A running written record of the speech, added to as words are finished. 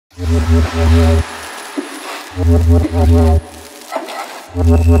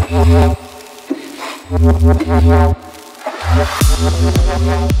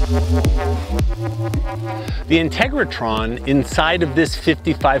The Integratron inside of this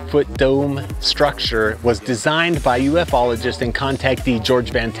 55-foot dome structure was designed by ufologist and contactee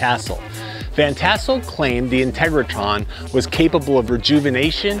George Van Tassel. Van Tassel claimed the Intergratron was capable of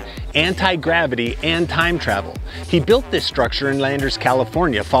rejuvenation, anti-gravity, and time travel. He built this structure in Landers,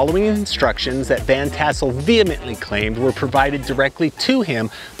 California, following instructions that Van Tassel vehemently claimed were provided directly to him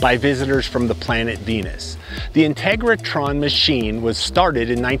by visitors from the planet Venus. The Intergratron machine was started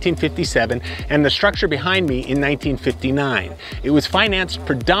in 1957 and the structure behind me in 1959. It was financed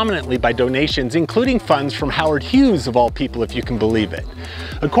predominantly by donations, including funds from Howard Hughes, of all people, if you can believe it.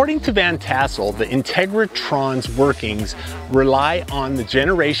 According to Van Tassel, the Integratron's workings rely on the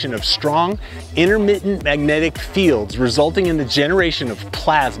generation of strong, intermittent magnetic fields, resulting in the generation of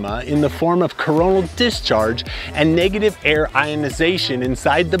plasma in the form of coronal discharge and negative air ionization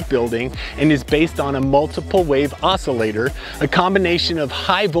inside the building, and is based on a multiple wave oscillator, a combination of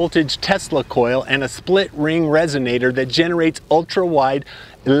high voltage Tesla coil and a split ring resonator that generates ultra wide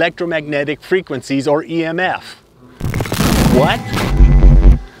electromagnetic frequencies, or EMF. What?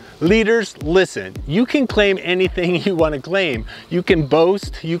 Leaders, listen, you can claim anything you want to claim. You can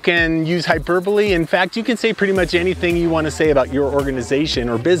boast, you can use hyperbole. In fact, you can say pretty much anything you want to say about your organization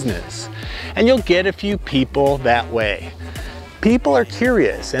or business. And you'll get a few people that way. People are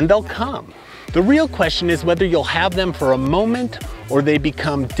curious and they'll come. The real question is whether you'll have them for a moment or they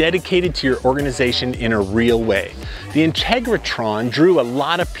become dedicated to your organization in a real way. The Intergratron drew a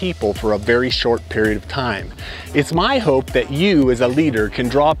lot of people for a very short period of time. It's my hope that you as a leader can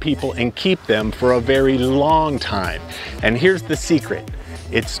draw people and keep them for a very long time. And here's the secret.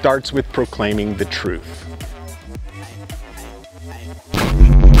 It starts with proclaiming the truth.